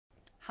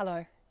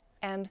Hello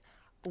and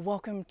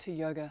welcome to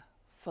Yoga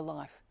for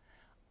Life.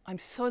 I'm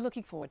so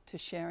looking forward to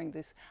sharing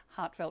this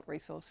heartfelt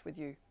resource with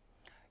you.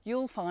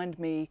 You'll find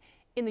me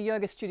in the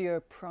yoga studio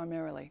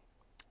primarily,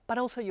 but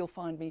also you'll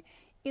find me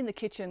in the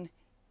kitchen,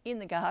 in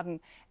the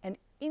garden, and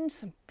in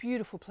some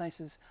beautiful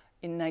places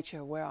in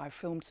nature where I've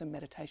filmed some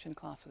meditation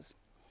classes.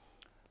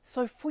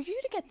 So for you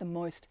to get the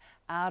most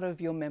out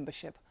of your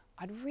membership,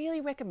 I'd really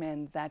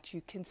recommend that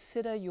you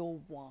consider your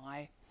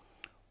why.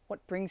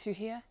 What brings you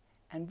here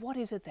and what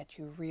is it that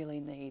you really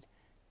need?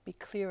 Be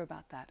clear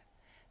about that.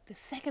 The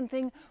second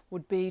thing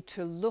would be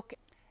to look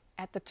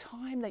at the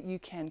time that you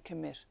can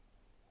commit.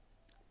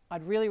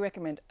 I'd really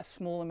recommend a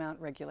small amount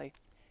regularly.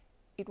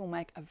 It will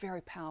make a very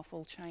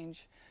powerful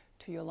change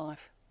to your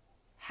life.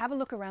 Have a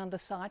look around the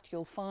site.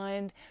 You'll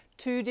find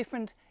two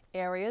different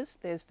areas.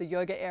 There's the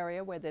yoga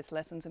area where there's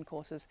lessons and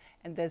courses,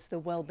 and there's the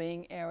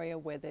well-being area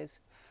where there's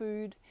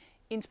food,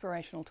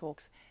 inspirational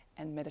talks,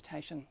 and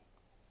meditation.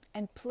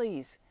 And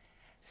please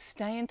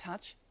stay in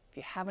touch. If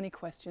you have any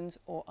questions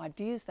or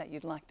ideas that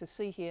you'd like to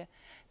see here,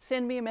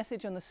 send me a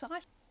message on the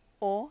site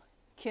or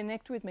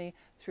connect with me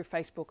through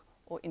Facebook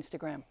or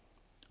Instagram.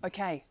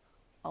 Okay,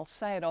 I'll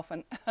say it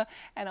often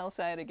and I'll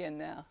say it again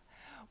now.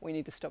 We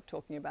need to stop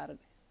talking about it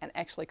and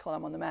actually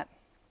climb on the mat.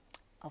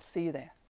 I'll see you there.